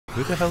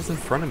Who the hell's in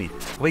front of me?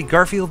 Wait,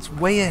 Garfield's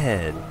way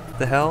ahead.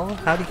 The hell?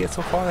 How'd he get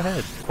so far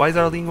ahead? Why is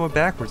Arlene going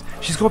backwards?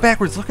 She's going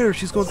backwards. Look at her.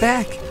 She's going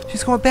back.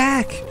 She's going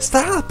back.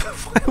 Stop.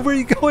 Where are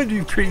you going,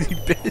 you crazy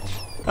bitch?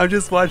 I'm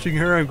just watching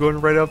her. I'm going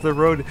right off the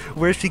road.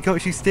 Where's she going?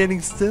 She's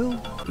standing still.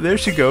 There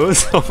she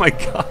goes. Oh my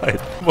god.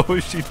 What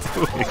was she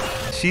doing?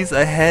 She's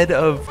ahead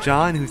of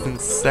John, who's in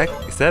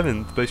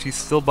 7th, but she's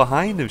still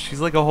behind him. She's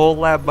like a whole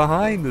lap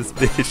behind this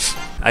bitch.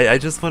 I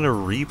just want to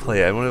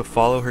replay. I want to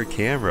follow her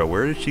camera.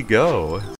 Where did she go?